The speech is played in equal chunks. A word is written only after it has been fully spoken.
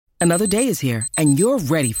Another day is here, and you're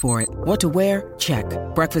ready for it. What to wear? Check.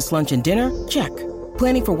 Breakfast, lunch, and dinner? Check.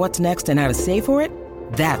 Planning for what's next and how to save for it?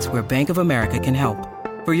 That's where Bank of America can help.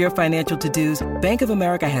 For your financial to-dos, Bank of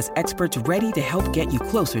America has experts ready to help get you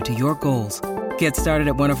closer to your goals. Get started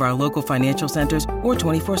at one of our local financial centers or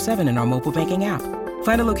 24/7 in our mobile banking app.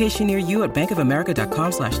 Find a location near you at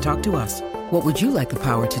bankofamerica.com/talktous. What would you like the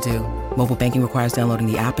power to do? Mobile banking requires downloading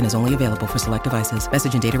the app and is only available for select devices.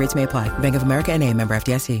 Message and data rates may apply. Bank of America N.A., member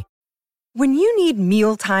FDIC. When you need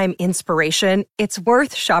mealtime inspiration, it's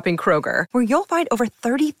worth shopping Kroger, where you'll find over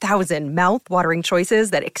 30,000 mouth-watering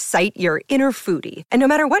choices that excite your inner foodie. And no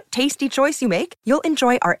matter what tasty choice you make, you'll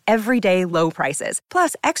enjoy our everyday low prices,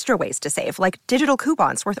 plus extra ways to save, like digital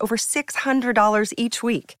coupons worth over $600 each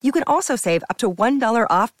week. You can also save up to $1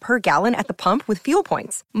 off per gallon at the pump with fuel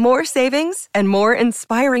points. More savings and more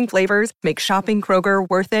inspiring flavors make shopping Kroger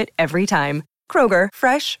worth it every time. Kroger,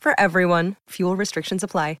 fresh for everyone. Fuel restrictions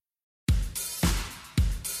apply.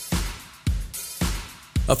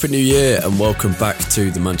 Happy New Year and welcome back to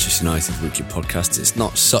the Manchester United Weekly Podcast. It's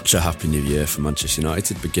not such a happy new year for Manchester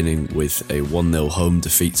United, beginning with a 1-0 home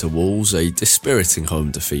defeat to Wolves, a dispiriting home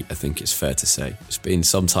defeat, I think it's fair to say. It's been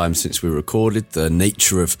some time since we recorded. The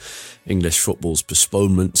nature of English football's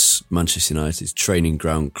postponements, Manchester United's training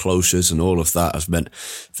ground closures and all of that has meant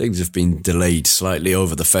things have been delayed slightly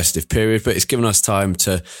over the festive period, but it's given us time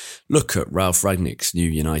to look at Ralf Rangnick's new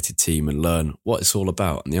United team and learn what it's all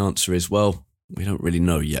about. And the answer is, well, we don't really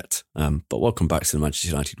know yet. But welcome back to the Manchester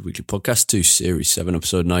United Weekly Podcast, to Series 7,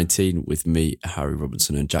 Episode 19, with me, Harry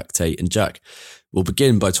Robinson, and Jack Tate. And Jack, we'll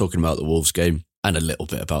begin by talking about the Wolves game and a little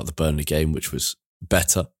bit about the Burnley game, which was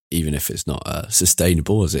better, even if it's not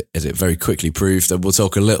sustainable, as it very quickly proved. And we'll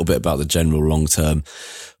talk a little bit about the general long-term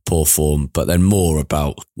poor form, but then more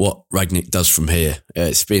about what Rangnick does from here.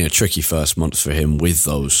 It's been a tricky first month for him with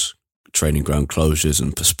those training ground closures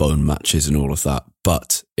and postponed matches and all of that,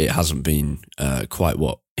 but it hasn't been quite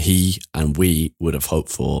what he and we would have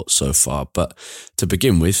hoped for so far. But to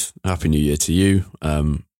begin with, Happy New Year to you.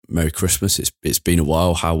 Merry Christmas. It's been a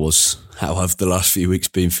while. How have the last few weeks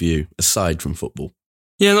been for you, aside from football?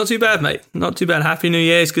 Yeah, not too bad, mate. Not too bad. Happy New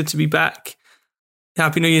Year. It's good to be back.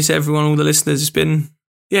 Happy New Year to everyone, all the listeners. It's been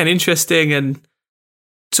an interesting and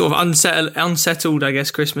sort of unsettled, I guess,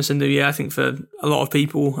 Christmas and New Year, I think, for a lot of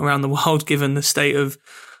people around the world, given the state of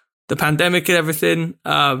the pandemic and everything.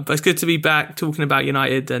 But it's good to be back talking about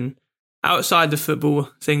United, and outside the football,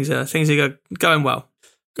 things are going well.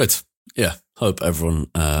 Good. Yeah. Hope everyone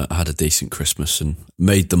had a decent Christmas and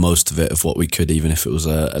made the most of it, of what we could, even if it was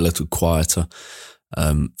a little quieter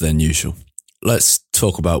than usual. Let's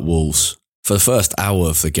talk about Wolves. For the first hour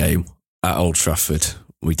of the game at Old Trafford,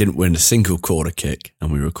 we didn't win a single corner kick,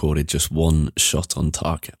 and we recorded just one shot on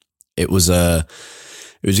target. It was a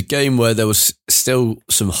game where there was still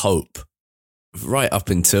some hope, right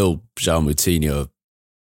up until João Moutinho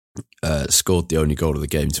scored the only goal of the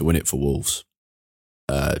game to win it for Wolves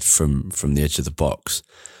from the edge of the box.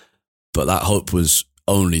 But that hope was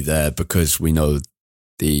only there because we know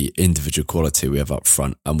the individual quality we have up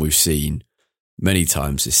front, and we've seen many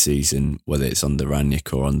times this season, whether it's under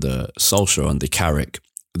Rangnick or under Solskjaer or under Carrick,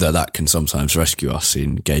 that can sometimes rescue us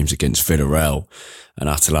in games against Villarreal and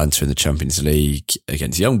Atalanta in the Champions League,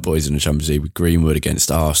 against young boys in the Champions League, with Greenwood, against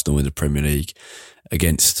Arsenal in the Premier League,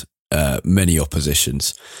 against many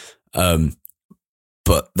oppositions.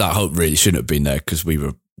 But that hope really shouldn't have been there, because we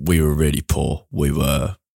were really poor. We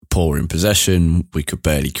were poor in possession. We could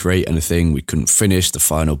barely create anything. We couldn't finish. The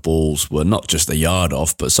final balls were not just a yard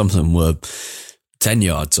off, but some of them were 10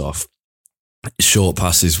 yards off. Short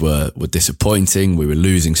passes were disappointing. We were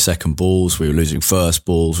losing second balls. We were losing first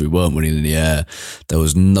balls. We weren't winning in the air. There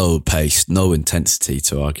was no pace, no intensity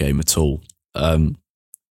to our game at all. And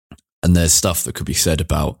there's stuff that could be said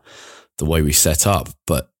about the way we set up.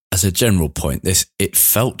 But as a general point, it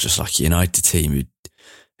felt just like a United team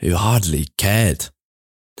who hardly cared.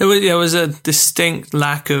 There was a distinct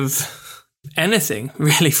lack of anything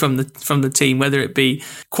really from the team, whether it be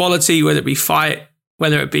quality, whether it be fight,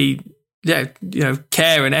 whether it be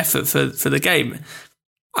care and effort for the game.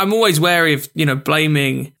 I'm always wary of,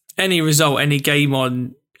 blaming any result, any game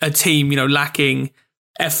on a team, lacking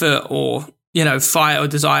effort or, fight or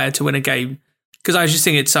desire to win a game. Because I just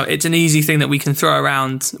think it's an easy thing that we can throw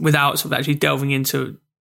around without sort of actually delving into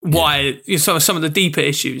why, some of the deeper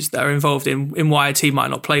issues that are involved in why a team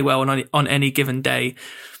might not play well on any given day.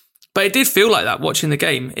 But it did feel like that watching the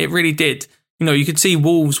game. It really did. You could see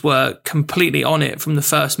Wolves were completely on it from the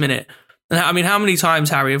first minute. And I mean, how many times,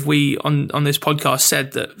 Harry, have we on this podcast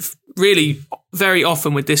said that really very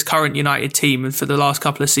often with this current United team and for the last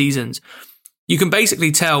couple of seasons, you can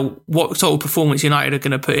basically tell what sort of performance United are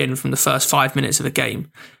going to put in from the first 5 minutes of a game.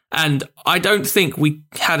 And I don't think we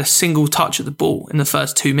had a single touch of the ball in the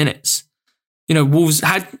first 2 minutes. Wolves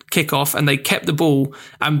had kickoff and they kept the ball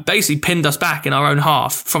and basically pinned us back in our own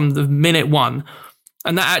half from the minute one.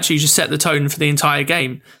 And that actually just set the tone for the entire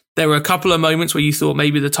game. There were a couple of moments where you thought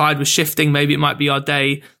maybe the tide was shifting, maybe it might be our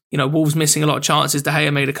day. Wolves missing a lot of chances. De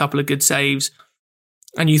Gea made a couple of good saves.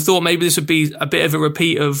 And you thought maybe this would be a bit of a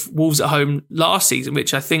repeat of Wolves at home last season,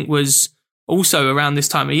 which I think was also around this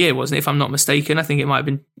time of year, wasn't it? If I'm not mistaken, I think it might have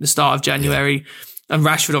been the start of January. Yeah. And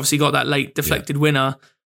Rashford obviously got that late deflected winner.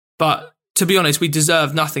 But to be honest, we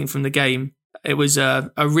deserved nothing from the game. It was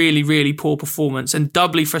a really, really poor performance and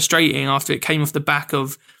doubly frustrating after it came off the back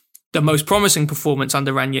of the most promising performance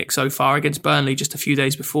under Rangnick so far against Burnley just a few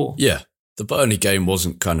days before. Yeah, the Burnley game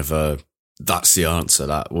wasn't kind of that's the answer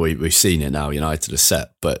that we've seen it now, United are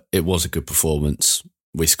set, but it was a good performance.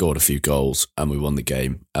 We scored a few goals and we won the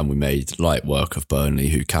game and we made light work of Burnley,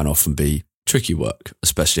 who can often be tricky work,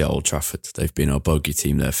 especially at Old Trafford. They've been our bogey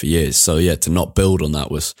team there for years. So yeah, to not build on that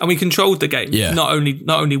was... And we controlled the game. Yeah. Not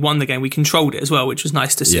only won the game, we controlled it as well, which was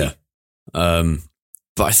nice to see. Yeah.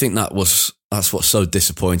 But I think that's what's so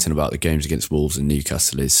disappointing about the games against Wolves and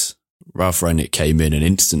Newcastle is Ralph Rangnick came in and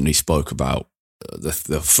instantly spoke about the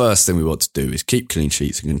first thing we want to do is keep clean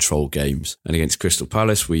sheets and control games. And against Crystal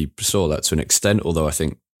Palace, we saw that to an extent, although I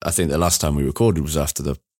think the last time we recorded was after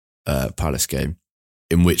the Palace game,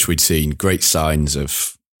 in which we'd seen great signs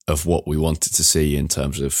of what we wanted to see in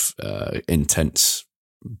terms of intense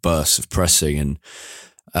bursts of pressing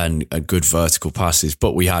and good vertical passes.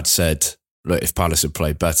 But we had said, look, if Palace had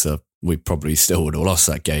played better, we probably still would have lost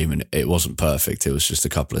that game, and it wasn't perfect. It was just a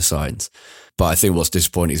couple of signs. But I think what's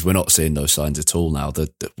disappointing is we're not seeing those signs at all now. The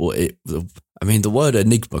word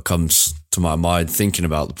enigma comes to my mind thinking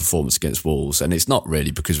about the performance against Wolves, and it's not really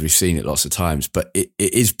because we've seen it lots of times, but it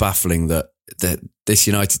is baffling that this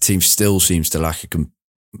United team still seems to lack a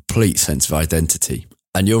complete sense of identity.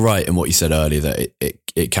 And you're right in what you said earlier that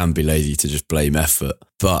it can be lazy to just blame effort,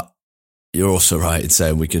 but you're also right in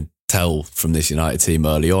saying we can tell from this United team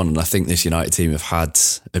early on, and I think this United team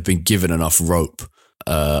have been given enough rope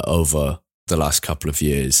over the last couple of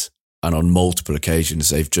years, and on multiple occasions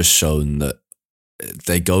they've just shown that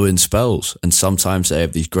they go in spells, and sometimes they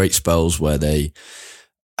have these great spells where they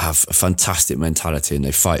have a fantastic mentality and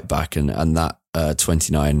they fight back, and that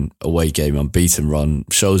 29 away game unbeaten run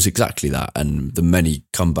shows exactly that, and the many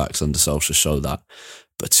comebacks under Solskjaer show that.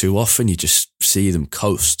 But too often you just see them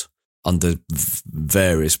coast under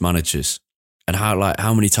various managers. And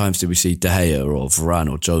how many times did we see De Gea or Varane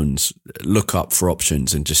or Jones look up for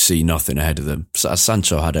options and just see nothing ahead of them?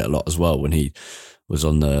 Sancho had it a lot as well when he was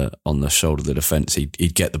on the shoulder of the defence.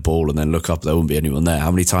 He'd get the ball and then look up, there wouldn't be anyone there.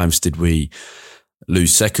 How many times did we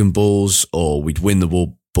lose second balls, or we'd win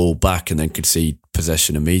the ball back and then concede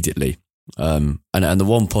possession immediately? And the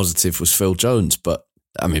one positive was Phil Jones, but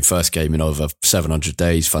I mean, first game in over 700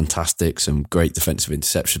 days, fantastic, some great defensive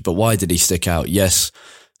interceptions. But why did he stick out? Yes,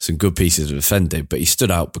 some good pieces of defending, but he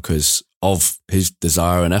stood out because of his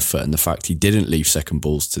desire and effort, and the fact he didn't leave second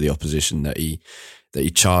balls to the opposition, that he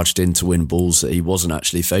charged in to win balls that he wasn't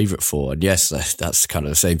actually favourite for. And yes, that's kind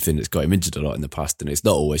of the same thing that's got him injured a lot in the past, and it's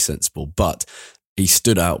not always sensible, but he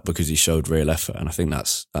stood out because he showed real effort, and I think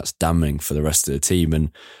that's damning for the rest of the team.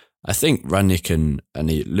 And I think Rangnick and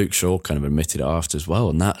Luke Shaw kind of admitted it after as well,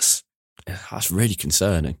 and that's really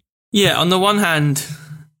concerning. Yeah, on the one hand,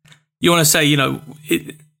 you want to say,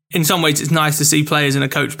 in some ways it's nice to see players and a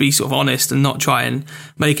coach be sort of honest and not try and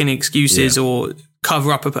make any excuses or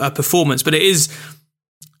cover up a performance. But it's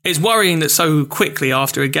worrying that so quickly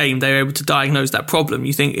after a game they're able to diagnose that problem.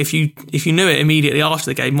 You think if you knew it immediately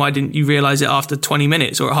after the game, why didn't you realise it after 20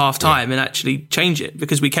 minutes or at half time and actually change it?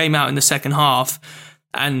 Because we came out in the second half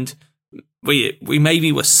and we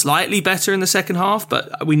maybe were slightly better in the second half,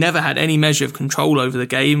 but we never had any measure of control over the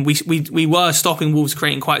game. We were stopping Wolves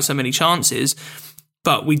creating quite so many chances,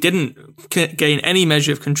 but we didn't gain any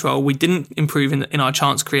measure of control. We didn't improve in our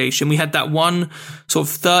chance creation. We had that one sort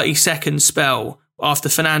of 30-second spell after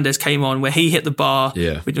Fernandes came on where he hit the bar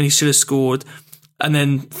when he should have scored. And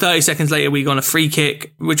then 30 seconds later, we got a free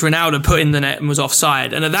kick, which Ronaldo put in the net and was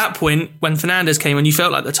offside. And at that point, when Fernandes came on, you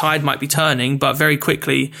felt like the tide might be turning, but very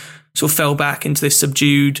quickly sort of fell back into this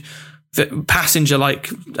subdued passenger-like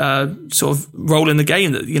sort of role in the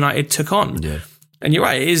game that United took on. Yeah. And you're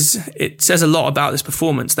right, it says a lot about this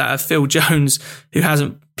performance that Phil Jones, who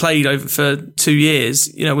hasn't played over for 2 years,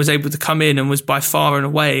 was able to come in and was by far and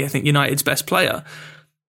away, I think, United's best player.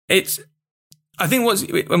 I think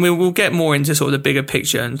and we'll get more into sort of the bigger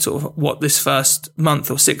picture and sort of what this first month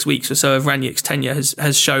or 6 weeks or so of Rangnick's tenure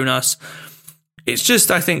has shown us. it's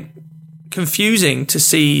just, I think, confusing to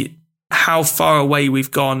see how far away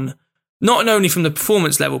we've gone, not only from the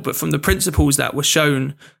performance level, but from the principles that were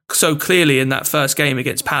shown so clearly in that first game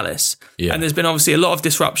against Palace. Yeah. And there's been obviously a lot of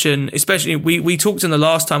disruption, especially we talked in the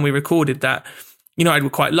last time we recorded that United were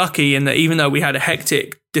quite lucky in that even though we had a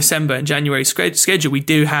hectic December and January schedule, we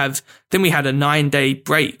had a 9-day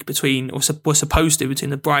break between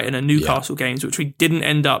the Brighton and Newcastle games, which we didn't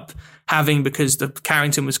end up having because the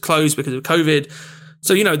Carrington was closed because of COVID.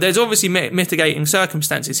 So, there's obviously mitigating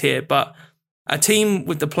circumstances here, but a team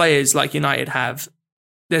with the players like United have,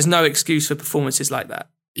 there's no excuse for performances like that.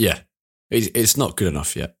 Yeah, it's not good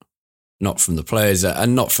enough yet. Not from the players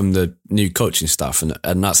and not from the new coaching staff.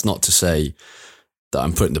 And that's not to say that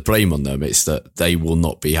I'm putting the blame on them. It's that they will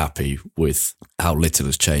not be happy with how little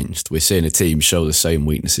has changed. We're seeing a team show the same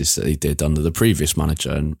weaknesses that they did under the previous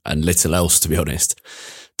manager and little else, to be honest.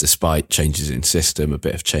 Despite changes in system, a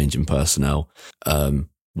bit of change in personnel,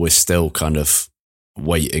 we're still kind of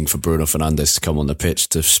waiting for Bruno Fernandes to come on the pitch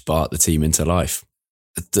to spark the team into life.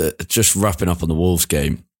 Just wrapping up on the Wolves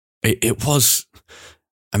game, it was...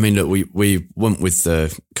 I mean, look, we went with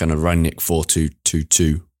the kind of Rangnick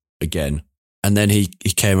 4-2-2-2 again. And then he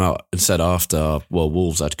came out and said after,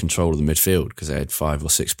 Wolves had control of the midfield because they had 5 or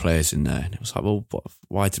 6 players in there. And it was like,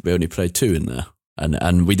 why did we only play 2 in there?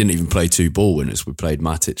 And we didn't even play 2 ball winners. We played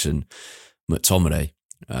Matic and McTominay.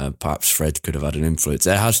 Perhaps Fred could have had an influence.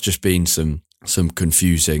 There has just been some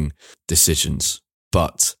confusing decisions.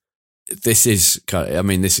 But this is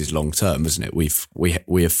long term, isn't it?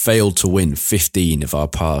 We have failed to win 15 of our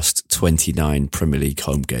past 29 Premier League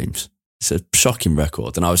home games. It's a shocking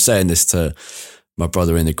record. And I was saying this to my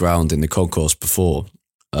brother in the ground in the concourse before,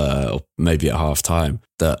 or maybe at half time,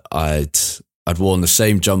 that I'd worn the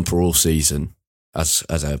same jumper all season as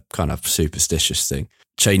a kind of superstitious thing.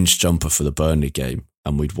 Changed jumper for the Burnley game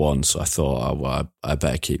and we'd won. So I thought, I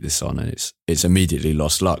better keep this on. And it's immediately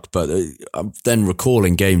lost luck. But I'm then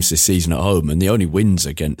recalling games this season at home and the only wins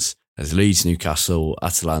against as Leeds, Newcastle,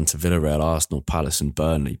 Atalanta, Villarreal, Arsenal, Palace and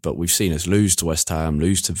Burnley. But we've seen us lose to West Ham,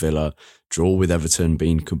 lose to Villa, draw with Everton,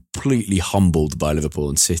 being completely humbled by Liverpool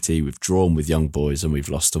and City. We've drawn with Young Boys and we've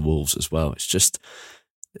lost to Wolves as well. It's just,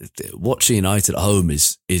 watching United at home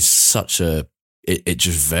is such a, it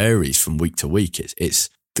just varies from week to week. It's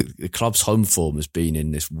the club's home form has been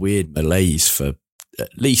in this weird malaise for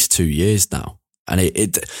at least 2 years now. And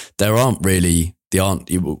there aren't really...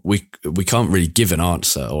 We can't really give an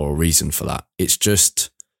answer or a reason for that. It's just,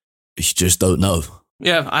 you just don't know.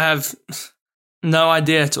 Yeah, I have no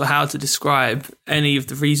idea how to describe any of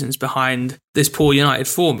the reasons behind this poor United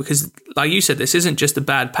form because, like you said, this isn't just a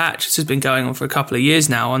bad patch. This has been going on for a couple of years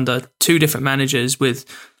now under 2 different managers with,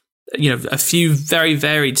 a few very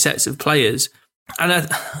varied sets of players. And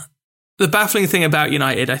the baffling thing about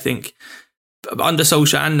United, I think, under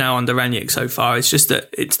Solskjaer and now under Rangnick so far, it's just that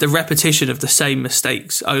it's the repetition of the same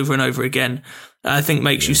mistakes over and over again. I think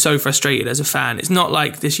makes you so frustrated as a fan. It's not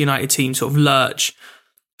like this United team sort of lurch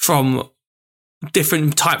from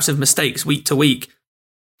different types of mistakes week to week.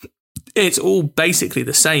 It's all basically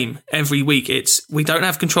the same every week. We don't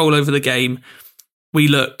have control over the game. We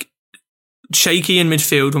look shaky in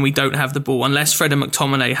midfield when we don't have the ball, unless Fred and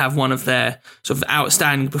McTominay have one of their sort of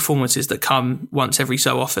outstanding performances that come once every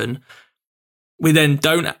so often. We then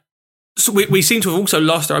don't. So we seem to have also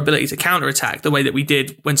lost our ability to counter-attack the way that we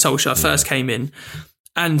did when Solskjaer first came in.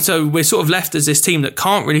 And so we're sort of left as this team that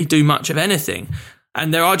can't really do much of anything.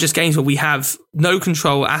 And there are just games where we have no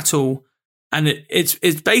control at all. And it's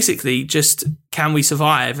basically just, can we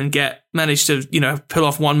survive and manage to, pull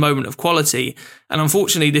off one moment of quality? And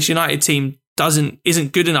unfortunately, this United team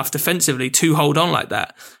isn't good enough defensively to hold on like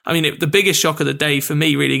that. I mean, the biggest shock of the day for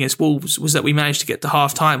me reading against Wolves was that we managed to get to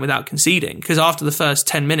half time without conceding. Because after the first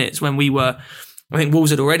 10 minutes, when I think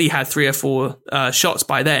Wolves had already had 3 or 4 shots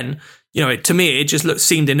by then, to me, it just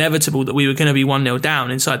seemed inevitable that we were going to be 1-0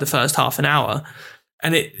 down inside the first half an hour.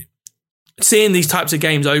 And seeing these types of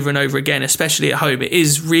games over and over again, especially at home, it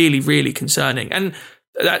is really, really concerning. And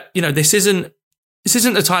that, this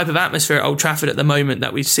isn't the type of atmosphere at Old Trafford at the moment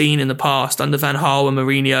that we've seen in the past under Van Gaal and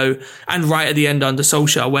Mourinho, and right at the end under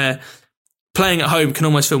Solskjaer, where playing at home can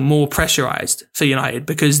almost feel more pressurised for United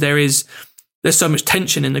because there's so much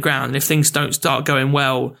tension in the ground. And if things don't start going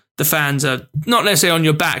well, the fans are not necessarily on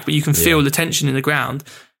your back, but you can feel the tension in the ground.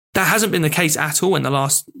 That hasn't been the case at all in the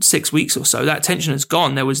last 6 weeks or so. That tension has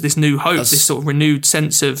gone. There was this new hope, this sort of renewed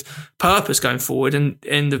sense of purpose going forward, and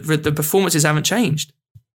the performances haven't changed.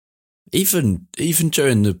 Even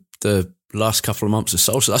during the last couple of months of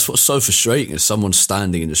Solskjaer, that's what's so frustrating as someone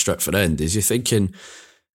standing in the Stretford end, is you're thinking,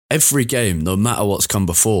 every game, no matter what's come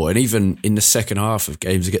before, and even in the second half of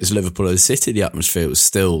games against Liverpool and City, the atmosphere was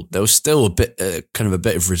still a bit kind of a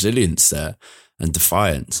bit of resilience there and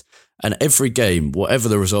defiance. And every game, whatever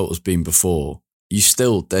the result has been before,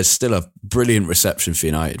 there's still a brilliant reception for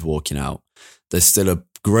United walking out. There's still a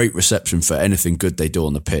great reception for anything good they do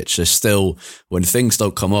on the pitch. There's still, when things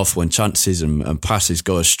don't come off, when chances and passes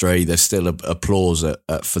go astray, there's still applause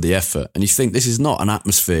for the effort. And you think this is not an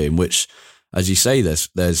atmosphere in which, as you say,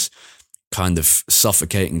 there's kind of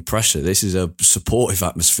suffocating pressure. This is a supportive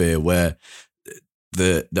atmosphere where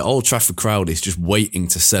the Old Trafford crowd is just waiting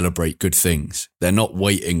to celebrate good things. They're not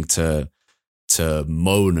waiting to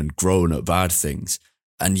moan and groan at bad things.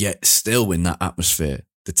 And yet still in that atmosphere,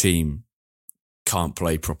 the team can't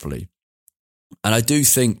play properly. And I do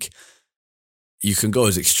think you can go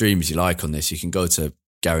as extreme as you like on this. You can go to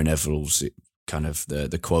Gary Neville's kind of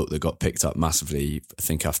the quote that got picked up massively, I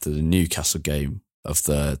think, after the Newcastle game, of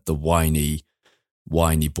the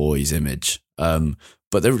whiny boys image.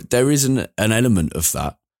 But there is an element of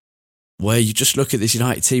that where you just look at this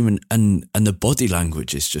United team and the body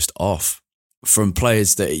language is just off from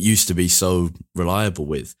players that it used to be so reliable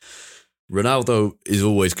with. Ronaldo is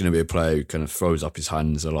always going to be a player who kind of throws up his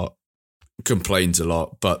hands a lot, complains a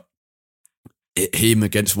lot, but him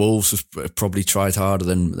against Wolves was probably tried harder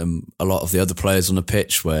than a lot of the other players on the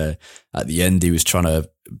pitch, where at the end he was trying to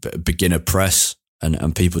begin a press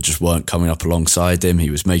and people just weren't coming up alongside him.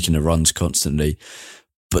 He was making the runs constantly.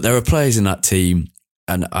 But there are players in that team,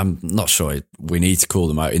 and I'm not sure we need to call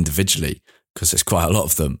them out individually because there's quite a lot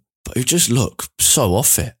of them, but who just look so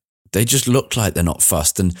off it. They just look like they're not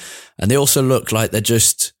fussed. And they also look like they're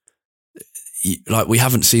just, like we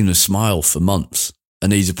haven't seen them smile for months.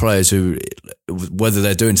 And these are players who, whether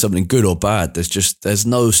they're doing something good or bad, there's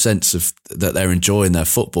no sense of that they're enjoying their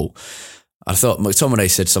football. I thought McTominay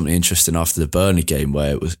said something interesting after the Burnley game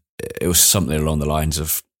where it was something along the lines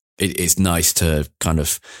of, it's nice to kind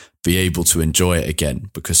of be able to enjoy it again,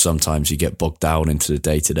 because sometimes you get bogged down into the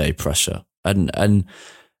day-to-day pressure.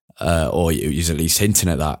 Or he's at least hinting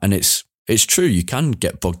at that. And it's true, you can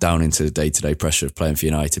get bogged down into the day-to-day pressure of playing for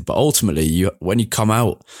United. But ultimately, when you come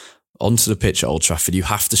out onto the pitch at Old Trafford, you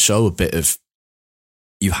have to show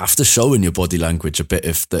in your body language a bit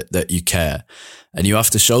of that you care. And you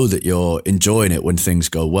have to show that you're enjoying it when things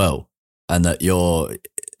go well, and that you're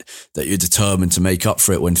determined to make up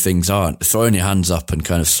for it when things aren't. Throwing your hands up and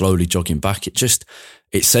kind of slowly jogging back,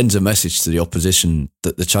 it sends a message to the opposition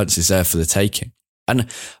that the chance is there for the taking. And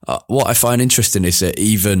what I find interesting is that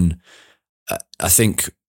even, I think,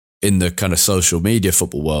 in the kind of social media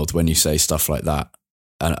football world, when you say stuff like that,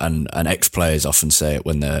 and ex-players often say it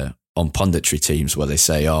when they're on punditry teams, where they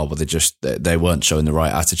say, oh, well, they weren't showing the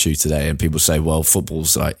right attitude today. And people say, well,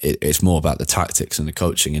 football's like, it's more about the tactics and the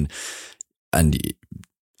coaching. And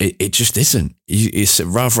it just isn't.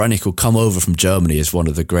 Ralf Rangnick will come over from Germany as one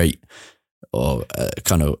of the great, or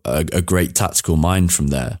kind of a great tactical mind from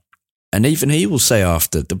there. And even he will say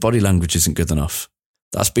after, the body language isn't good enough.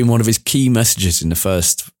 That's been one of his key messages in the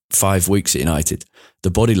first 5 weeks at United.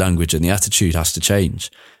 The body language and the attitude has to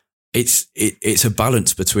change. It's a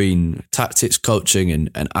balance between tactics, coaching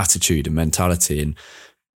and attitude and mentality. And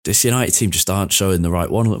this United team just aren't showing the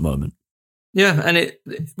right one at the moment. Yeah, and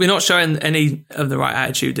we're not showing any of the right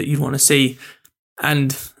attitude that you'd want to see.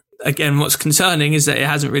 And again, what's concerning is that it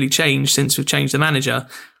hasn't really changed since we've changed the manager.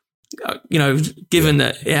 Given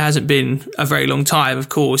that it hasn't been a very long time, of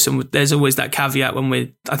course, and there's always that caveat when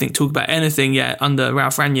we, I think, talk about anything yet under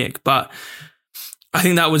Ralf Rangnick. But I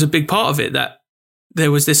think that was a big part of it, that there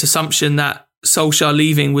was this assumption that Solskjaer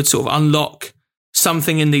leaving would sort of unlock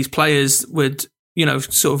something in these players, would,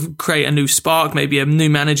 sort of create a new spark, maybe a new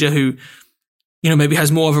manager who, maybe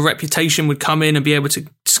has more of a reputation would come in and be able to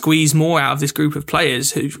squeeze more out of this group of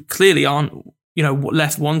players who clearly aren't,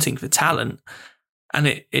 left wanting for talent. And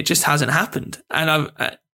it just hasn't happened. And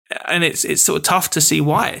it's sort of tough to see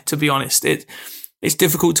why, to be honest. It's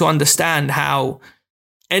difficult to understand how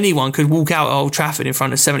anyone could walk out at Old Trafford in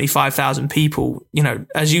front of 75,000 people,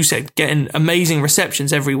 as you said, getting amazing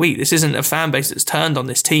receptions every week. This isn't a fan base that's turned on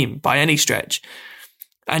this team by any stretch.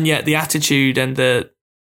 And yet the attitude and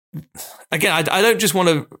again, I don't just want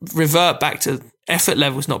to revert back to effort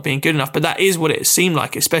levels not being good enough, but that is what it seemed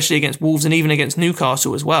like, especially against Wolves and even against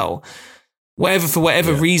Newcastle as well. For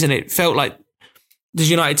whatever reason, it felt like the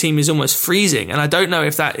United team is almost freezing. And I don't know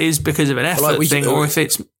if that is because of an effort thing or if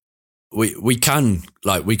it's... We can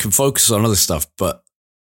focus on other stuff, but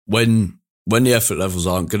when the effort levels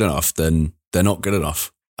aren't good enough, then they're not good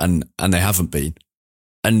enough. And they haven't been.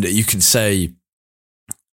 And you can say,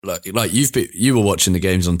 like you were watching the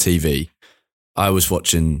games on TV. I was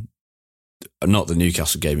watching not the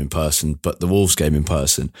Newcastle game in person, but the Wolves game in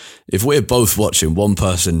person, if we're both watching one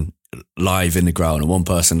person live in the ground and one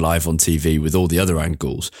person live on TV with all the other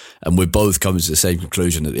angles, and we're both coming to the same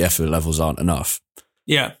conclusion that the effort levels aren't enough.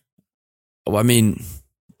 Yeah. Well, I mean,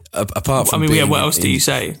 apart from what else do you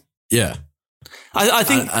say? Yeah. I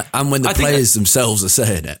think... And when the players themselves are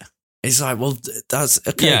saying it, it's like, well, that's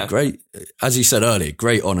okay, great. As you said earlier,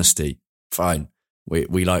 great honesty. Fine.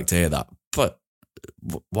 We like to hear that. But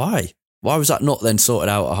why? Why was that not then sorted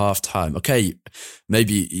out at half time? Okay,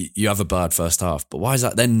 maybe you have a bad first half, but why is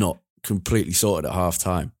that then not completely sorted at half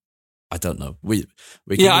time? I don't know. We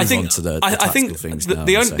can move on to the tactical things now.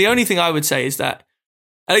 The only thing I would say is that,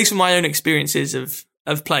 at least from my own experiences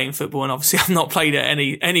of playing football, and obviously I've not played at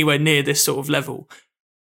anywhere near this sort of level,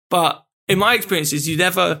 but in my experiences,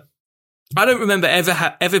 I don't remember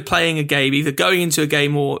ever playing a game, either going into a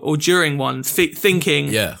game or during one,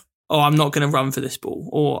 thinking, oh, I'm not going to run for this ball,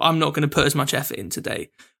 or I'm not going to put as much effort in today.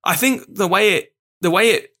 I think the way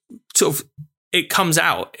it sort of it comes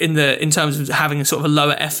out in terms of having a sort of a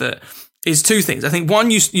lower effort is two things. I think one,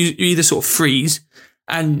 you either sort of freeze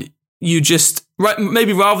and you just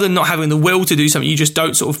maybe rather than not having the will to do something, you just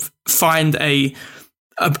don't sort of find a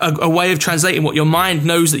way of translating what your mind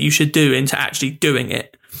knows that you should do into actually doing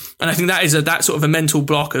it. And I think that is that sort of a mental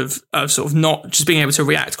block of sort of not just being able to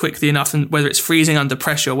react quickly enough, and whether it's freezing under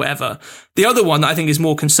pressure or whatever. The other one that I think is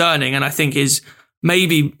more concerning, and I think is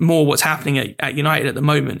maybe more what's happening at United at the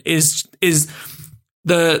moment, is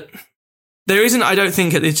there isn't, I don't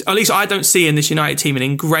think, at least I don't see in this United team an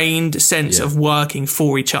ingrained sense of working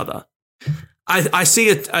for each other. I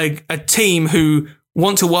see a team who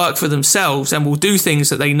want to work for themselves and will do things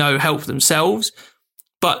that they know help themselves,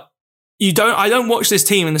 but I don't watch this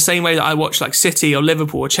team in the same way that I watch like City or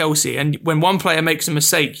Liverpool or Chelsea. And when one player makes a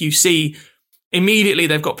mistake, you see immediately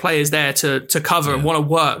they've got players there to cover and want to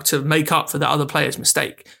work to make up for the other player's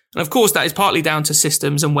mistake. And of course, that is partly down to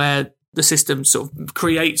systems and where the system sort of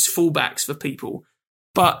creates fallbacks for people.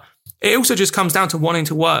 But it also just comes down to wanting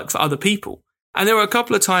to work for other people. And there were a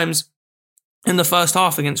couple of times in the first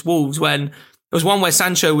half against Wolves when there was one where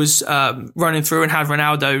Sancho was running through and had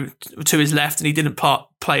Ronaldo to his left and he didn't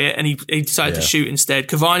play it and he decided to shoot instead.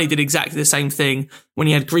 Cavani did exactly the same thing when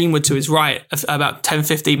he had Greenwood to his right about 10,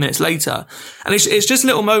 15 minutes later. And it's just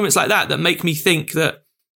little moments like that make me think that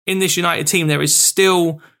in this United team there is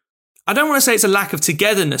still, I don't want to say it's a lack of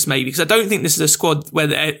togetherness maybe, because I don't think this is a squad where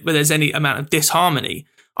there's any amount of disharmony.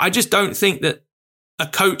 I just don't think that a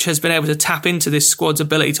coach has been able to tap into this squad's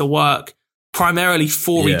ability to work primarily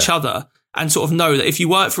for each other, and sort of know that if you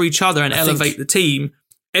work for each other and elevate the team,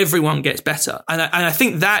 everyone gets better. And I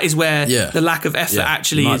think that is where the lack of effort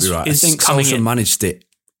actually is right. I think coming Solskjaer in. managed it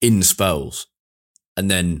in spells and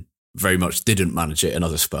then very much didn't manage it in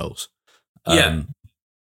other spells.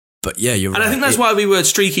 But you're right. And I think that's why we were a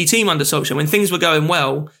streaky team under Solskjaer. When things were going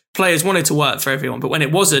well, players wanted to work for everyone. But when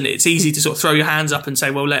it wasn't, it's easy to sort of throw your hands up and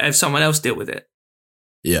say, well, let someone else deal with it.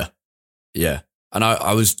 Yeah. Yeah. And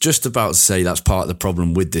I was just about to say that's part of the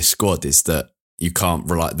problem with this squad is that you can't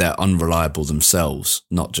rely, they're unreliable themselves,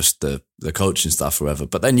 not just the coaching staff or whatever.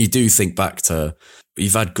 But then you do think back to,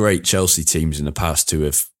 you've had great Chelsea teams in the past who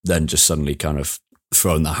have then just suddenly kind of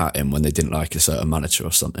thrown the hat in when they didn't like a certain manager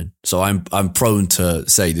or something. So I'm prone to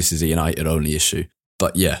say this is a United only issue.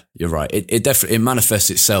 But yeah, you're right. It definitely manifests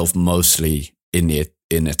itself mostly in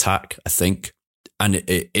attack, I think. And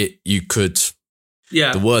you could.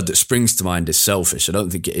 Yeah. The word that springs to mind is selfish. I don't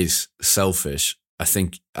think it is selfish. I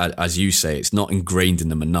think, as you say, it's not ingrained in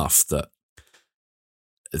them enough that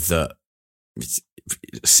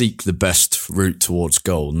seek the best route towards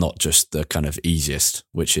goal, not just the kind of easiest,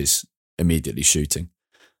 which is immediately shooting.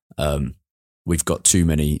 We've got too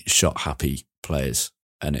many shot-happy players,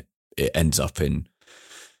 and it ends up in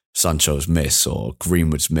Sancho's miss or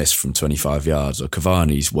Greenwood's miss from 25 yards or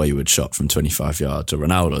Cavani's wayward shot from 25 yards or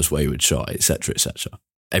Ronaldo's wayward shot, etc., etc.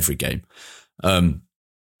 Every game. All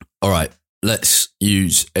right, let's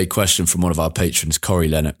use a question from one of our patrons, Corey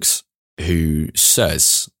Lennox, who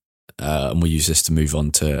says, and we'll use this to move on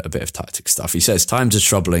to a bit of tactic stuff. He says, times are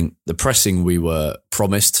troubling. The pressing we were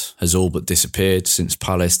promised has all but disappeared since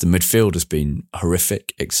Palace. The midfield has been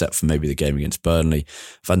horrific, except for maybe the game against Burnley.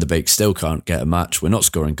 Van der Beek still can't get a match. We're not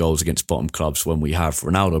scoring goals against bottom clubs when we have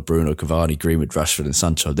Ronaldo, Bruno, Cavani, Greenwood, Rashford and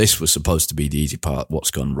Sancho. This was supposed to be the easy part. What's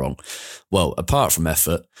gone wrong? Well, apart from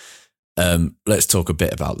effort, let's talk a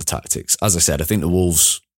bit about the tactics. As I said, I think the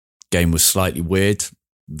Wolves game was slightly weird.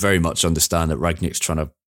 Very much understand that Rangnick's trying to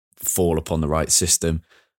fall upon the right system,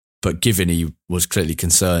 but given he was clearly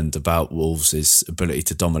concerned about Wolves' ability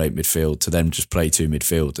to dominate midfield, to then just play two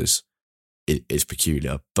midfielders is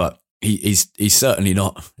peculiar. But he's certainly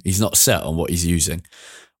not. He's not set on what he's using,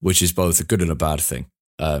 which is both a good and a bad thing.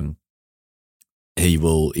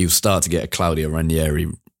 He'll start to get a Claudio Ranieri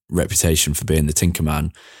reputation for being the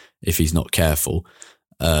Tinkerman if he's not careful.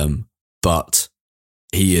 But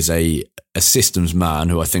he is a systems man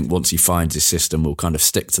who I think once he finds his system will kind of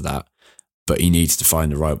stick to that, but he needs to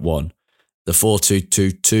find the right one. The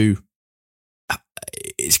 4-2-2-2,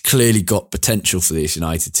 it's clearly got potential for this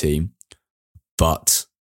United team, but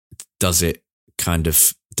does it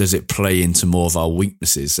play into more of our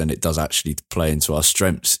weaknesses than it does actually play into our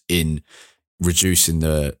strengths in reducing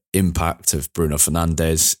the impact of Bruno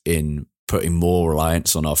Fernandes, in putting more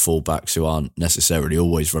reliance on our fullbacks who aren't necessarily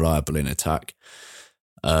always reliable in attack?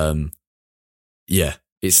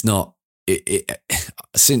 It's not.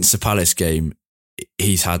 Since the Palace game,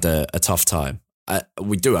 he's had a tough time.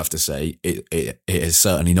 We do have to say it has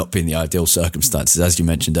certainly not been the ideal circumstances. As you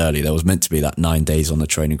mentioned earlier, there was meant to be that 9 days on the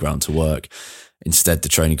training ground to work. Instead, the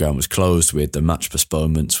training ground was closed with the match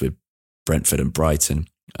postponements with Brentford and Brighton.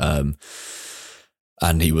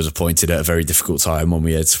 And he was appointed at a very difficult time when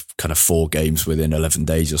we had kind of 4 games within 11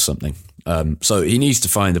 days or something. So he needs to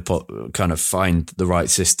find the right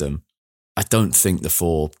system. I don't think the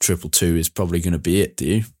 4-2-2 is probably going to be it, do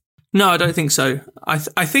you? No, I don't think so.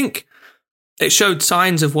 I think it showed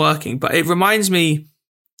signs of working, but it reminds me,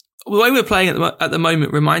 the way we're playing at the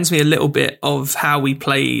moment reminds me a little bit of how we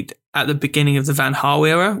played at the beginning of the Van Gaal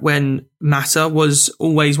era, when Mata was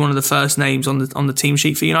always one of the first names on the team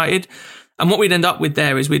sheet for United. And what we'd end up with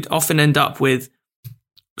there is we'd often end up with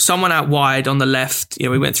someone out wide on the left.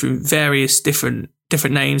 We went through various different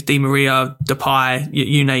names, Di Maria, Depay,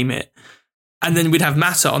 you name it. And then we'd have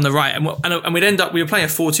Mata on the right. And we'd end up, we were playing a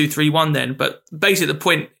 4-2-3-1 then. But basically the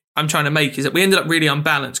point I'm trying to make is that we ended up really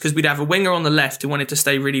unbalanced because we'd have a winger on the left who wanted to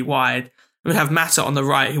stay really wide. And we'd have Mata on the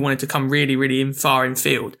right who wanted to come really, really far in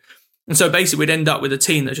field. And so basically we'd end up with a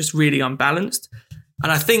team that's just really unbalanced.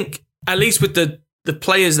 And I think, at least with the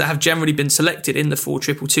players that have generally been selected in the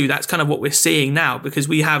 4-2-2, that's kind of what we're seeing now, because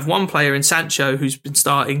we have one player in Sancho who's been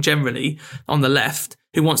starting generally on the left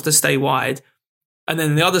who wants to stay wide. And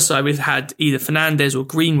then on the other side, we've had either Fernandes or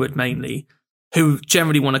Greenwood mainly who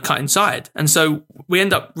generally want to cut inside. And so we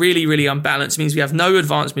end up really, really unbalanced. It means we have no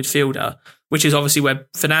advanced midfielder, which is obviously where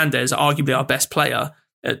Fernandes, arguably our best player,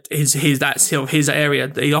 that's his area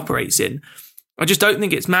that he operates in. I just don't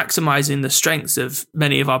think it's maximising the strengths of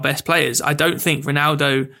many of our best players. I don't think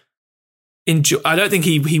Ronaldo I don't think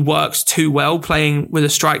he works too well playing with a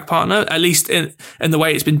strike partner, at least in the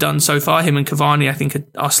way it's been done so far. Him and Cavani, I think,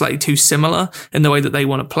 are slightly too similar in the way that they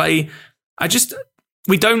want to play.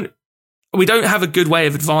 We don't have a good way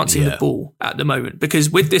of advancing the ball at the moment, because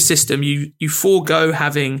with this system, you forego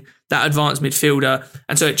having that advanced midfielder,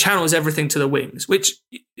 and so it channels everything to the wings, which,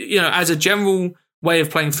 as a general way of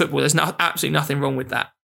playing football, there's absolutely nothing wrong with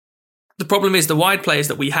that. The problem is the wide players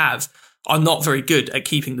that we have are not very good at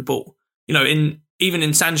keeping the ball. Even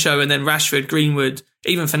in Sancho and then Rashford, Greenwood,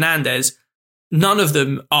 even Fernandes, none of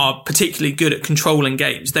them are particularly good at controlling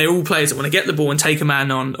games. They're all players that want to get the ball and take a man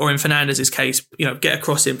on, or in Fernandes' case, get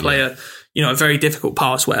across in, play a very difficult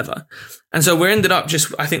pass, whatever. And so we're ended up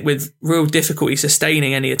just, I think, with real difficulty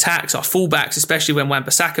sustaining any attacks. Our fullbacks, especially when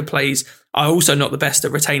Wan-Bissaka plays, are also not the best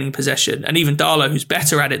at retaining possession. And even Darlow, who's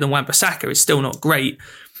better at it than Wan-Bissaka, is still not great.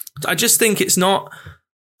 I just think it's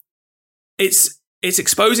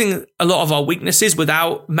exposing a lot of our weaknesses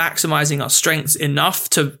without maximising our strengths enough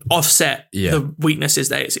to offset the weaknesses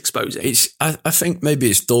that it's exposing. I think maybe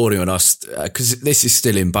it's dawning on us, because this is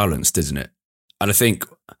still imbalanced, isn't it? And I think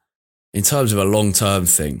in terms of a long-term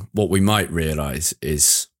thing, what we might realise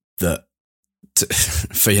is that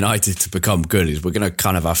for United to become good is we're going to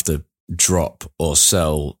kind of have to drop or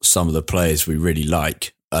sell some of the players we really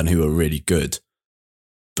like and who are really good,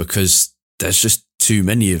 because there's just too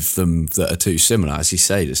many of them that are too similar. As you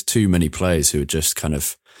say, there's too many players who are just kind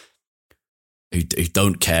of who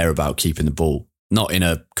don't care about keeping the ball. Not in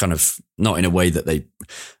a way that I'm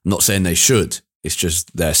not saying they should. It's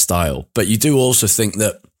just their style. But you do also think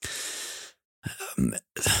that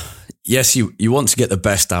yes, you want to get the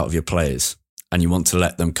best out of your players and you want to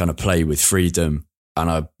let them kind of play with freedom, and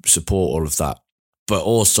I support all of that. But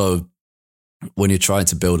also, when you're trying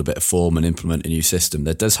to build a bit of form and implement a new system,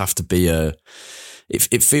 there does have to be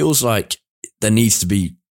it feels like there needs to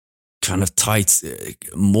be kind of tight,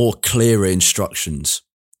 more clearer instructions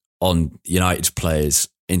on United's players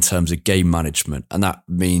in terms of game management. And that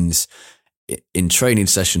means in training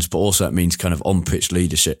sessions, but also it means kind of on-pitch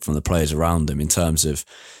leadership from the players around them, in terms of,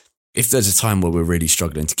 if there's a time where we're really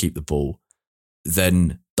struggling to keep the ball,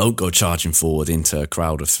 then don't go charging forward into a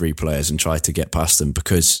crowd of 3 players and try to get past them,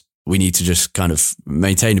 because we need to just kind of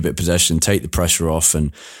maintain a bit of possession, take the pressure off,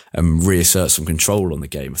 and reassert some control on the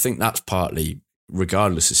game. I think that's partly,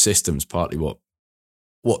 regardless of systems, partly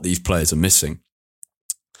what these players are missing.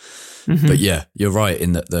 Mm-hmm. But yeah, you're right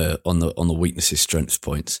in that on the weaknesses, strengths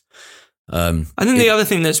points. I think the other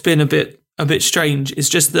thing that's been a bit strange is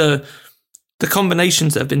just the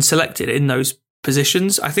combinations that have been selected in those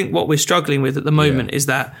positions. I think what we're struggling with at the moment is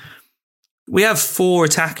that we have 4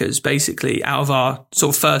 attackers basically out of our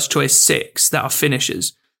sort of first choice 6 that are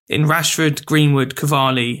finishers in Rashford, Greenwood,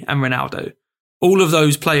 Cavani and Ronaldo. All of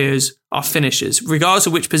those players are finishers. Regardless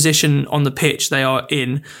of which position on the pitch they are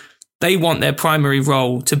in, they want their primary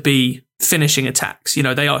role to be finishing attacks. You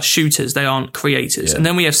know, they are shooters, they aren't creators. Yeah. And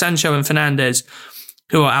then we have Sancho and Fernandes,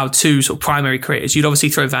 who are our 2 sort of primary creators. You'd obviously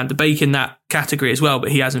throw Van de Beek in that category as well,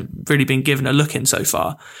 but he hasn't really been given a look in so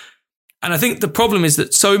far. And I think the problem is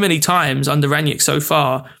that so many times under Ranić so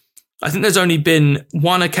far, I think there's only been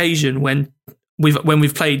one occasion when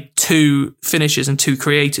we've played 2 finishers and 2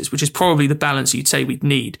 creators, which is probably the balance you'd say we'd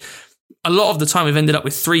need. A lot of the time we've ended up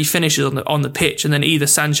with 3 finishers on the pitch, and then either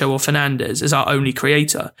Sancho or Fernandes as our only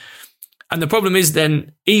creator. And the problem is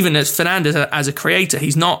then, even as Fernandes as a creator,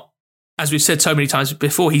 he's not, as we've said so many times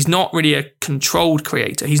before, he's not really a controlled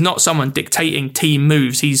creator. He's not someone dictating team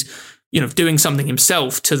moves. He's, doing something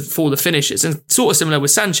himself for the finishes. And sort of similar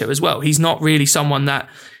with Sancho as well. He's not really someone that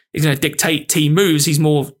is going to dictate team moves. He's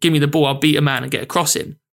more, give me the ball, I'll beat a man and get a cross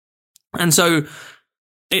in. And so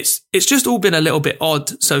it's just all been a little bit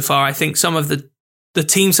odd so far. I think some of the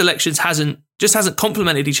team selections hasn't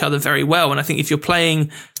complemented each other very well. And I think if you're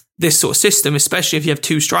playing this sort of system, especially if you have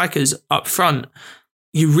 2 strikers up front,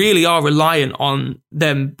 you really are reliant on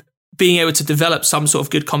them being able to develop some sort of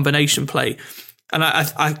good combination play. And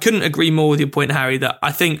I couldn't agree more with your point, Harry, that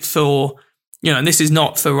I think for, and this is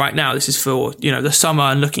not for right now, this is for, the summer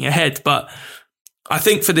and looking ahead. But I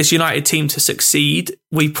think for this United team to succeed,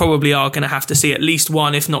 we probably are going to have to see at least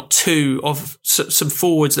 1, if not 2, of some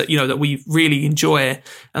forwards that, that we really enjoy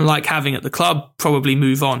and like having at the club probably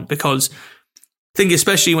move on. Because I think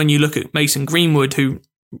especially when you look at Mason Greenwood, who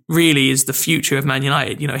really is the future of Man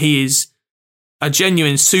United, he is a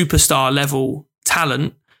genuine superstar level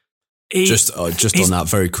talent. Just on that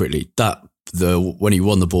very quickly, when he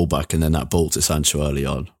won the ball back and then that ball to Sancho early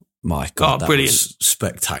on, my God, that brilliant. Was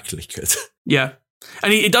spectacularly good. Yeah.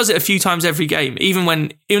 And he does it a few times every game, even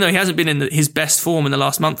though he hasn't been in his best form in the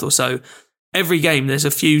last month or so. Every game, there's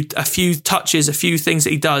a few touches, a few things that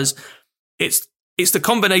he does. It's the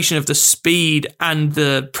combination of the speed and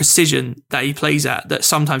the precision that he plays at that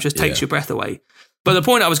sometimes just takes your breath away. But the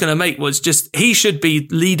point I was going to make was just he should be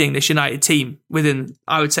leading this United team within,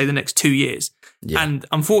 I would say, the next 2 years. Yeah. And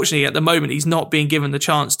unfortunately, at the moment, he's not being given the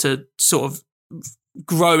chance to sort of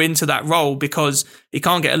grow into that role because he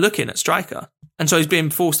can't get a look in at striker. And so he's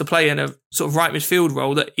being forced to play in a sort of right midfield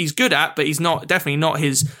role that he's good at, but he's definitely not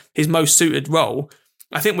his most suited role.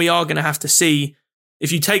 I think we are going to have to see,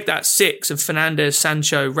 if you take that 6 of Fernandes,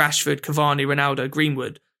 Sancho, Rashford, Cavani, Ronaldo,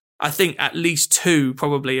 Greenwood, I think at least 2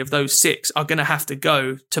 probably of those 6 are going to have to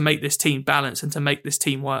go to make this team balance and to make this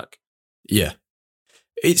team work. Yeah.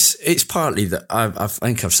 It's partly that I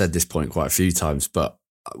think I've said this point quite a few times, but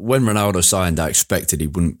when Ronaldo signed, I expected he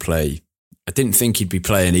wouldn't play. I didn't think he'd be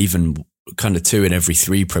playing even kind of 2 in every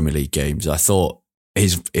 3 Premier League games. I thought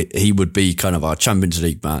he would be kind of our Champions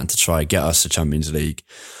League man to try and get us to Champions League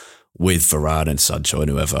with Varane and Sancho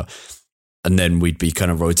and whoever. And then we'd be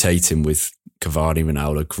kind of rotating with Cavani,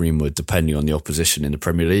 Ronaldo, Greenwood, depending on the opposition in the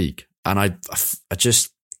Premier League. And I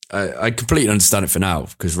completely understand it for now,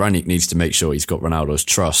 because Ranić needs to make sure he's got Ronaldo's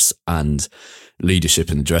trust and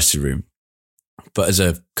leadership in the dressing room. But as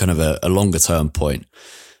a kind of a longer term point,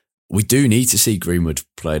 we do need to see Greenwood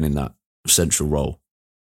playing in that central role.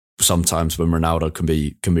 Sometimes when Ronaldo can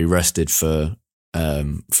be rested for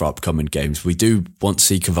upcoming games, we do want to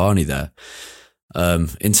see Cavani there.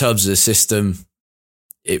 In terms of the system,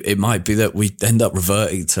 it might be that we end up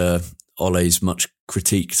reverting to Ole's much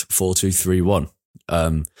critiqued 4-2-3-1.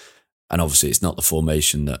 And obviously it's not the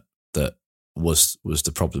formation that was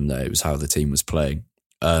the problem there. It was how the team was playing.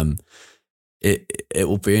 It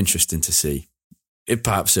will be interesting to see.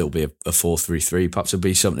 Perhaps it'll be a 4-3-3. Perhaps it'll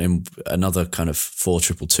be another kind of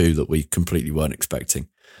 4-2-2 that we completely weren't expecting.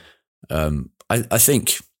 I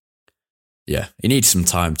think, he needs some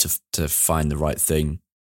time to find the right thing,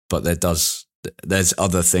 but there's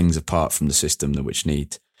other things apart from the system which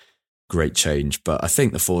need great change. But I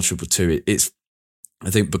think the 4-2-2, I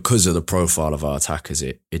think because of the profile of our attackers,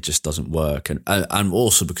 it just doesn't work, and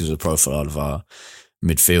also because of the profile of our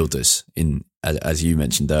midfielders, as you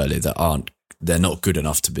mentioned earlier, they're not good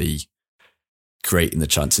enough to be creating the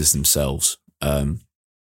chances themselves.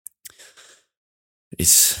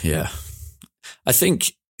 I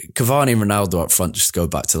think Cavani and Ronaldo up front, just to go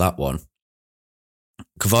back to that one.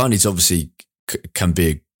 Cavani's obviously can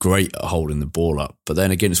be great at holding the ball up, but then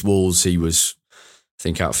against Wolves, he was, I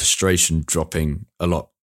think, out of frustration, dropping a lot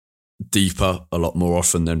deeper, a lot more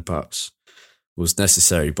often than perhaps was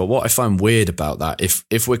necessary. But what I find weird about that,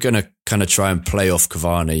 if we're going to kind of try and play off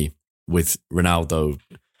Cavani with Ronaldo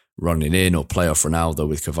running in, or play off Ronaldo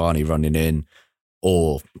with Cavani running in,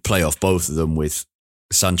 or play off both of them with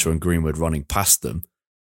Sancho and Greenwood running past them,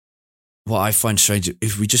 what I find strange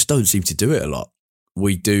is we just don't seem to do it a lot.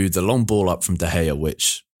 We do the long ball up from De Gea,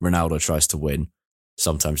 which Ronaldo tries to win,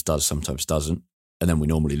 sometimes does, sometimes doesn't, and then we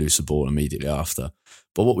normally lose the ball immediately after.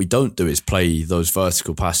 But what we don't do is play those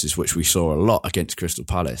vertical passes, which we saw a lot against Crystal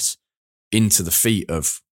Palace, into the feet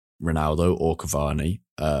of Ronaldo or Cavani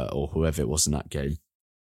or whoever it was in that game,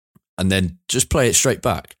 and then just play it straight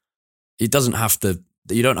back. It doesn't have to.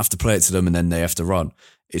 You don't have to play it to them and then they have to run.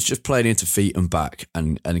 It's just playing into feet and back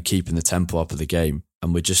and keeping the tempo up of the game.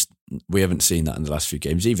 And we haven't seen that in the last few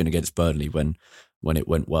games, even against Burnley when it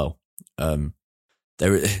went well. As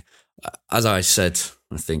I said,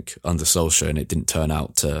 I think under Solskjaer, and it didn't turn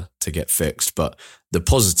out to get fixed. But the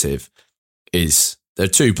positive is, there are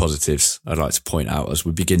two positives I'd like to point out as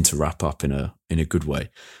we begin to wrap up in a good way.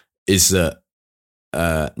 Is that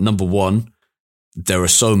number one, there are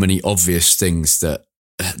so many obvious things that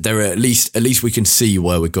there are at least we can see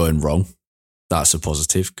where we're going wrong. That's a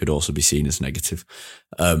positive, could also be seen as negative.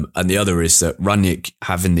 And the other is that Rangnick,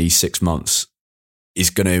 having these 6 months, is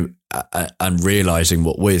going to, and realising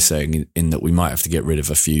what we're saying in that we might have to get rid of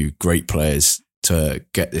a few great players to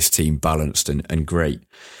get this team balanced and great.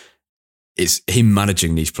 It's him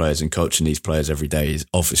managing these players and coaching these players every day is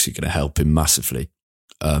obviously going to help him massively.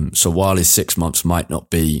 So while his 6 months might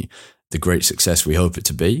not be the great success we hope it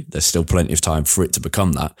to be, there's still plenty of time for it to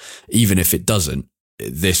become that. Even if it doesn't,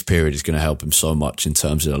 this period is going to help him so much in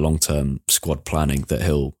terms of the long-term squad planning that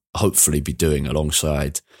he'll hopefully be doing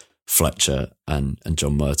alongside Fletcher and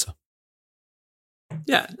John Murtough.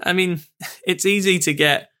 Yeah, I mean, it's easy to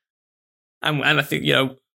get, and I think,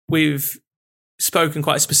 we've spoken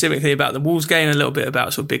quite specifically about the Wolves game, a little bit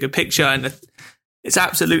about sort of bigger picture, and it's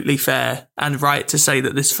absolutely fair and right to say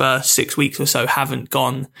that this first 6 weeks or so haven't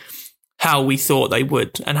gone how we thought they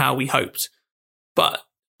would and how we hoped. But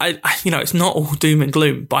it's not all doom and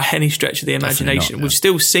gloom by any stretch of the imagination. Not, yeah. We've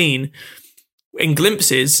still seen in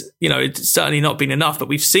glimpses, it's certainly not been enough, but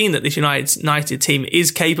we've seen that this United team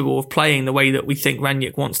is capable of playing the way that we think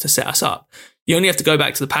Rangnick wants to set us up. You only have to go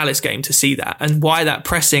back to the Palace game to see that. And why that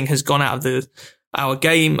pressing has gone out of our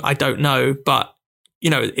game, I don't know, but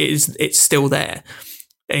it's still there.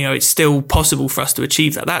 It's still possible for us to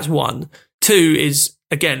achieve that. That's one. Two is,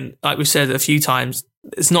 again, like we've said a few times,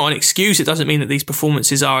 it's not an excuse. It doesn't mean that these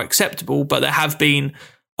performances are acceptable, but there have been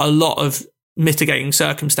a lot of mitigating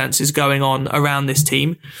circumstances going on around this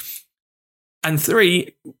team. And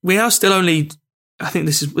three, we are still only, I think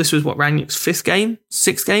this was what, Rangnick's sixth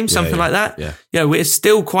game, something like that. Yeah. We're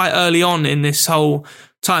still quite early on in this whole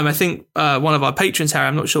time. I think one of our patrons, Harry,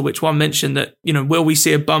 I'm not sure which one, mentioned that, will we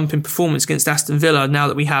see a bump in performance against Aston Villa now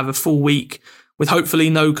that we have a full week with hopefully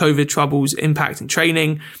no COVID troubles impacting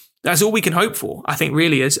training? That's all we can hope for, I think,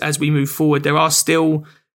 really, as we move forward. There are still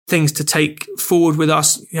things to take forward with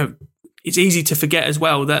us. It's easy to forget as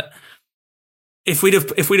well that if we'd have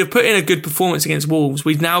put in a good performance against Wolves,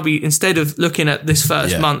 we'd now be, instead of looking at this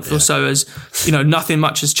first month or so as, nothing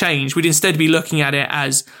much has changed, we'd instead be looking at it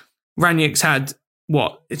as Rangnick's had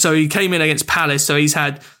what? So he came in against Palace, so he's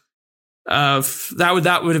had,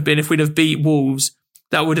 that would have been, if we'd have beat Wolves,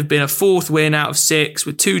 that would have been a fourth win out of 6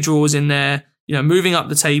 with 2 draws in there, moving up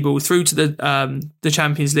the table through to the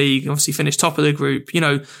Champions League, obviously finished top of the group.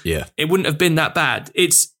 It wouldn't have been that bad.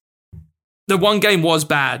 The one game was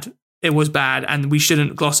bad. It was bad, and we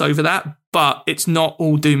shouldn't gloss over that, but it's not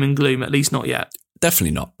all doom and gloom, at least not yet.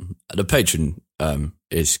 Definitely not. The patron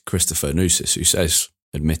is Christopher Nusis, who says,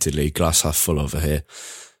 admittedly, glass half full over here,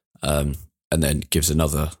 and then gives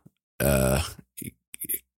another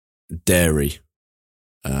dairy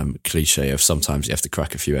cliche of sometimes you have to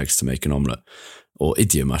crack a few eggs to make an omelette, or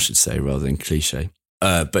idiom, I should say, rather than cliche.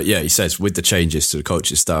 But yeah, he says, with the changes to the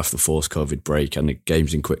coaching staff, the forced COVID break, and the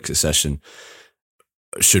games in quick succession,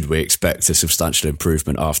 should we expect a substantial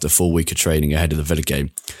improvement after a full week of training ahead of the Villa game?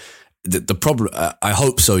 The problem, I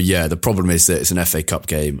hope so, yeah. The problem is that it's an FA Cup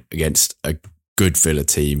game against a good Villa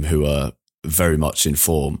team who are very much in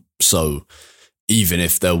form. So even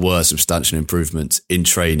if there were substantial improvements in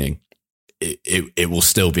training, it will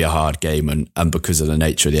still be a hard game, and because of the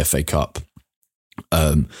nature of the FA Cup,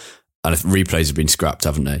 and replays have been scrapped,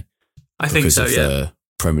 haven't they? I think so, yeah.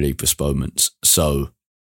 Premier League postponements. So,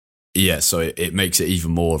 yeah, so it makes it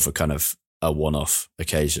even more of a kind of a one-off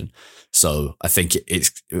occasion. So I think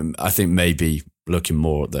I think maybe looking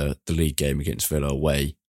more at the league game against Villa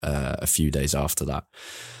away a few days after that.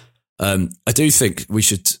 I do think we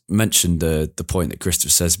should mention the point that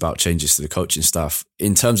Christopher says about changes to the coaching staff.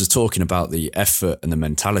 In terms of talking about the effort and the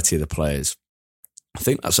mentality of the players, I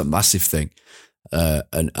think that's a massive thing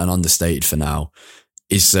and understated for now,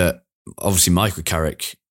 is that obviously Michael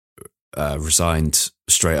Carrick resigned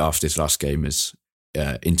straight after his last game as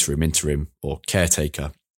interim or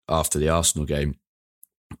caretaker after the Arsenal game.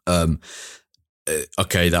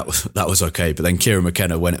 Okay, that was okay, but then Kieran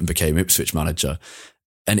McKenna went and became Ipswich manager.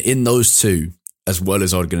 And in those two, as well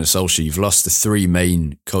as Ole Gunnar Solskjaer, you've lost the three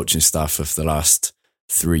main coaching staff of the last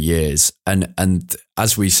 3 years. And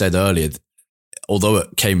as we said earlier, although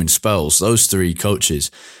it came in spells, those three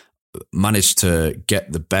coaches managed to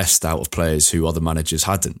get the best out of players who other managers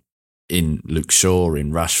hadn't. In Luke Shaw,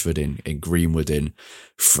 in Rashford, in Greenwood, in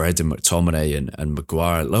Fred and McTominay and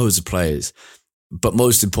Maguire, loads of players. But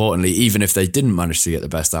most importantly, even if they didn't manage to get the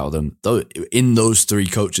best out of them, in those three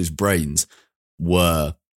coaches' brains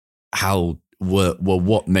were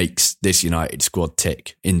what makes this United squad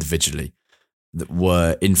tick individually. That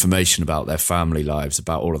were information about their family lives,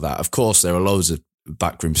 about all of that. Of course, there are loads of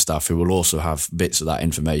backroom staff who will also have bits of that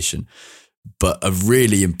information, but a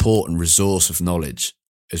really important resource of knowledge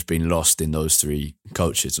has been lost in those three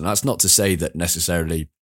coaches. And that's not to say that necessarily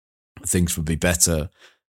things would be better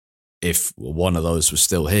if one of those was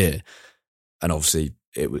still here. And obviously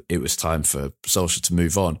it was time for Solskjaer to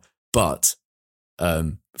move on. But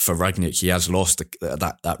for Rangnick, he has lost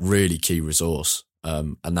that really key resource.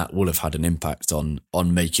 And that will have had an impact on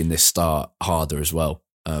making this start harder as well.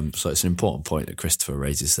 So it's an important point that Christopher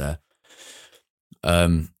raises there.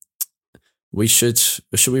 Should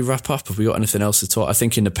we wrap up? Have we got anything else to talk? I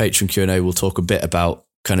think in the Patreon Q&A we'll talk a bit about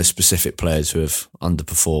kind of specific players who have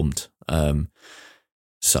underperformed,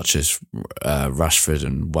 such as Rashford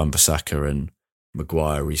and Wan-Bissaka and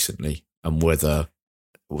Maguire recently, and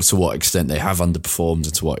to what extent they have underperformed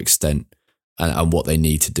and to what extent and what they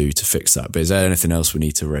need to do to fix that. But is there anything else we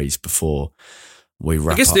need to raise before we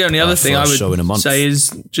wrap up? I guess the only other thing I would say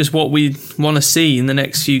is just what we want to see in the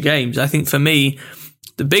next few games. I think for me,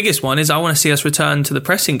 the biggest one is I want to see us return to the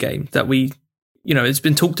pressing game that it's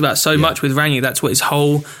been talked about so much with Rangnick. That's what his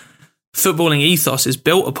whole footballing ethos is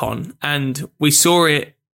built upon. And we saw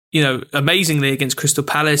it, amazingly against Crystal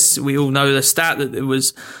Palace. We all know the stat that it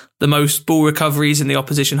was the most ball recoveries in the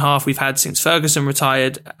opposition half we've had since Ferguson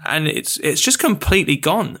retired. And it's just completely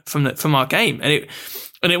gone from our game.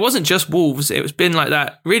 And it wasn't just Wolves. It's been like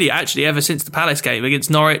that really actually ever since the Palace game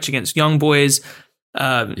against Norwich, against Young Boys,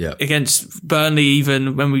 against Burnley,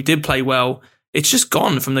 even when we did play well. It's just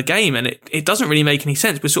gone from the game, and it doesn't really make any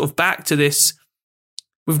sense. We're sort of back to this.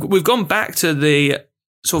 We've gone back to the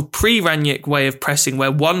sort of pre-Rangnick way of pressing,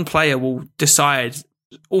 where one player will decide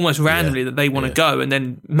almost randomly that they want to go, and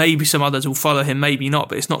then maybe some others will follow him, maybe not,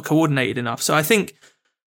 but it's not coordinated enough. So I think,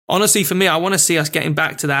 honestly, for me, I want to see us getting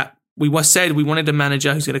back to that. We said we wanted a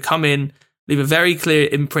manager who's going to come in, leave a very clear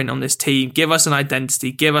imprint on this team, give us an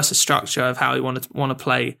identity, give us a structure of how we want to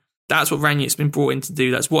play. That's what Rangnick's been brought in to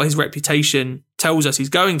do. That's what his reputation tells us he's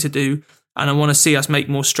going to do. And I want to see us make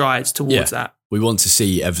more strides towards that. We want to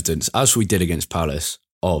see evidence, as we did against Palace,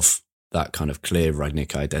 of that kind of clear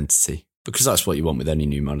Rangnick identity, because that's what you want with any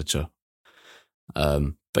new manager.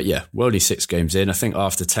 But yeah, we're only 6 games in. I think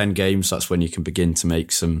after 10 games, that's when you can begin to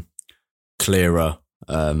make some clearer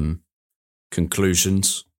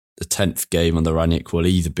conclusions. The 10th game under Rangnick will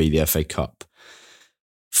either be the FA Cup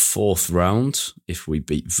 4th round if we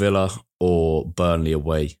beat Villa, or Burnley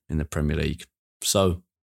away in the Premier League. So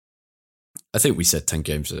I think we said 10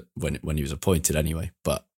 games when he was appointed anyway.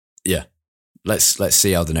 But yeah, let's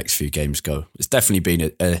see how the next few games go. It's definitely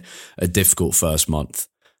been a difficult first month,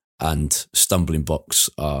 and stumbling blocks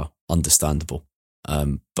are understandable.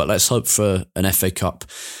 But let's hope for an FA Cup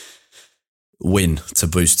win to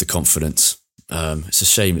boost the confidence. It's a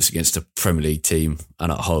shame it's against a Premier League team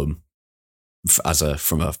and at home,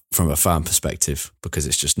 from a fan perspective, because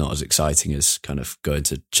it's just not as exciting as kind of going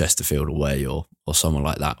to Chesterfield away or someone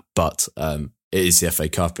like that. But it is the FA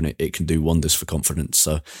Cup, and it can do wonders for confidence.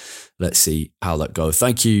 So let's see how that goes.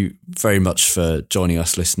 Thank you very much for joining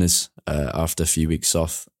us, listeners, after a few weeks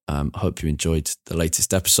off. Hope you enjoyed the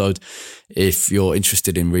latest episode. If you're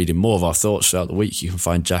interested in reading more of our thoughts throughout the week, you can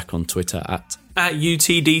find Jack on Twitter at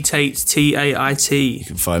UTD Tate, TAIT. You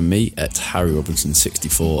can find me at Harry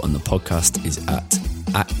Robinson64, and the podcast is at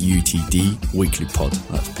UTD Weekly Pod.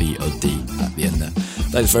 That's POD at the end there.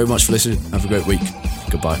 Thanks very much for listening. Have a great week.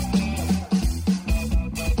 Goodbye.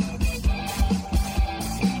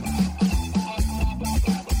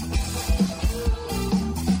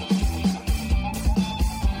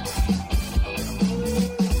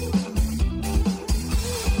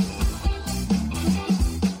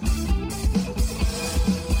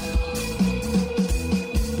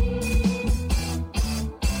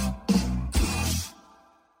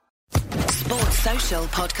 Sports Social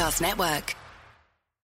Podcast Network.